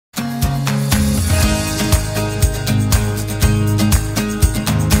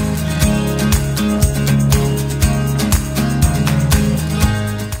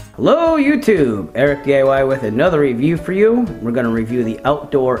YouTube, Eric DIY with another review for you. We're going to review the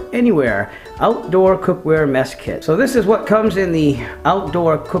Outdoor Anywhere Outdoor Cookware Mess Kit. So this is what comes in the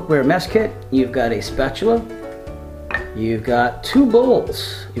Outdoor Cookware Mess Kit. You've got a spatula, you've got 2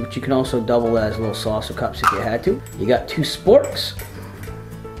 bowls, which you can also double as little saucer cups if you had to. You got 2 sporks,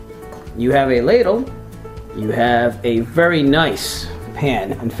 you have a ladle, you have a very nice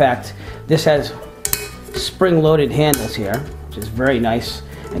pan. In fact, this has spring-loaded handles here, which is very nice.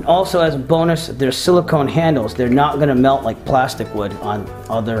 And also as a bonus, there's silicone handles. They're not going to melt like plastic would on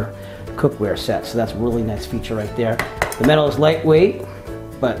other cookware sets. So that's a really nice feature right there. The metal is lightweight,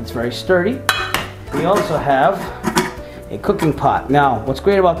 but it's very sturdy. We also have a cooking pot. Now, what's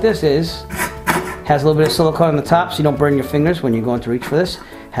great about this is it has a little bit of silicone on the top so you don't burn your fingers when you're going to reach for this.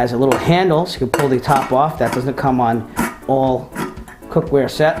 It has a little handle so you can pull the top off. That doesn't come on all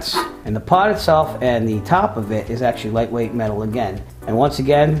cookware sets. And the pot itself and the top of it is actually lightweight metal again. And once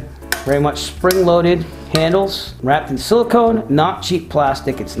again, very much spring-loaded handles wrapped in silicone, not cheap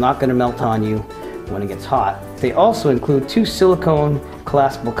plastic. It's not going to melt on you when it gets hot. They also include 2 silicone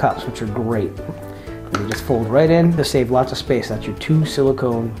collapsible cups, which are great. And you just fold right in to save lots of space. That's your 2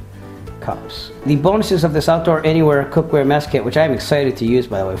 silicone cups. The bonuses of this Outdoor Anywhere Cookware Mess Kit, which I'm excited to use,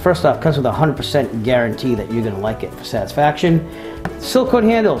 by the way. First off, comes with a 100% guarantee that you're going to like it for satisfaction. Silicone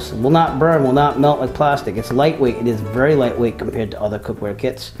handles will not burn, will not melt like plastic. It's lightweight. It is very lightweight compared to other cookware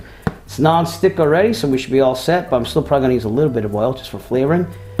kits. It's non-stick already, so we should be all set, but I'm still probably going to use a little bit of oil just for flavoring.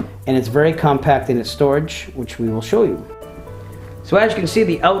 And it's very compact in its storage, which we will show you. So as you can see,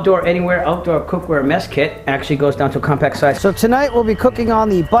 the Outdoor Anywhere Outdoor Cookware Mess Kit actually goes down to a compact size. So tonight we'll be cooking on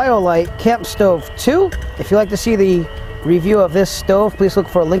the BioLite Camp Stove 2. If you'd like to see the review of this stove, please look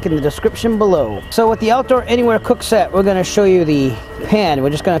for a link in the description below. So with the Outdoor Anywhere cook set, we're going to show you the pan. We're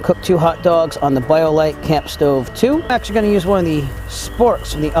just going to cook 2 hot dogs on the BioLite Camp Stove 2. I'm actually going to use one of the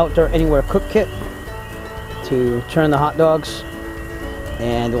sporks from the Outdoor Anywhere cook kit to turn the hot dogs.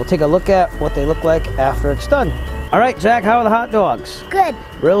 And we'll take a look at what they look like after it's done. All right, Zach, how are the hot dogs? Good.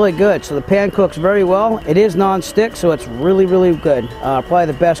 Really good. So the pan cooks very well. It is non-stick, so it's really, really good. Probably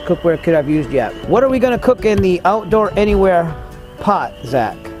the best cookware kit I've used yet. What are we going to cook in the Outdoor Anywhere pot,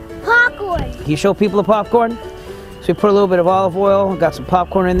 Zach? Popcorn. Can you show people the popcorn? So we put a little bit of olive oil, got some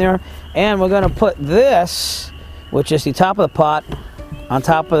popcorn in there, and we're going to put this, which is the top of the pot, on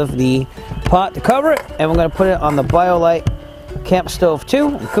top of the pot to cover it, and we're going to put it on the BioLite Camp Stove 2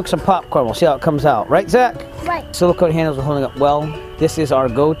 and cook some popcorn. We'll see how it comes out. Right, Zach? Right. Silicone handles are holding up well. This is our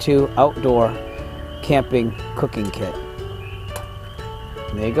go-to outdoor camping cooking kit.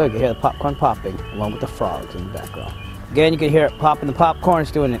 And there you go. You can hear the popcorn popping along with the frogs in the background. Again, you can hear it popping the popcorn.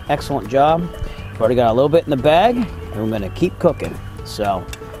 It's doing an excellent job. We've already got a little bit in the bag, and we're going to keep cooking. So,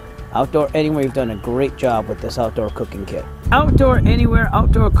 Outdoor Anywhere, you've done a great job with this outdoor cooking kit. Outdoor Anywhere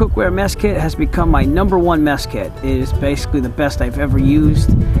Outdoor Cookware Mess Kit has become my #1 mess kit. It is basically the best I've ever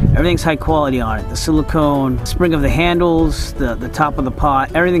used. Everything's high quality on it. The silicone, spring of the handles, the top of the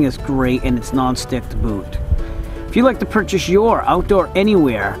pot, everything is great, and it's non-stick to boot. If you'd like to purchase your Outdoor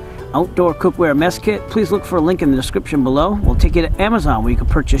Anywhere Outdoor Cookware Mess Kit, please look for a link in the description below. We'll take you to Amazon where you can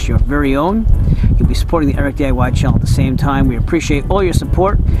purchase your very own. You'll be supporting the Eric DIY channel at the same time. We appreciate all your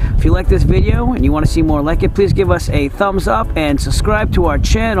support. If you like this video and you want to see more like it, please give us a thumbs up and subscribe to our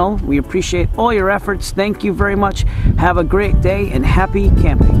channel. We appreciate all your efforts. Thank you very much. Have a great day and happy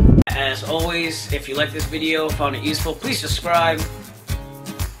camping. As always, if you like this video, found it useful, please subscribe.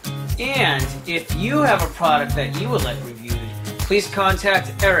 And if you have a product that you would like reviewed, please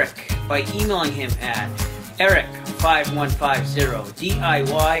contact Eric by emailing him at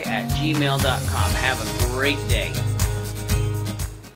eric5150diy@gmail.com. Have a great day.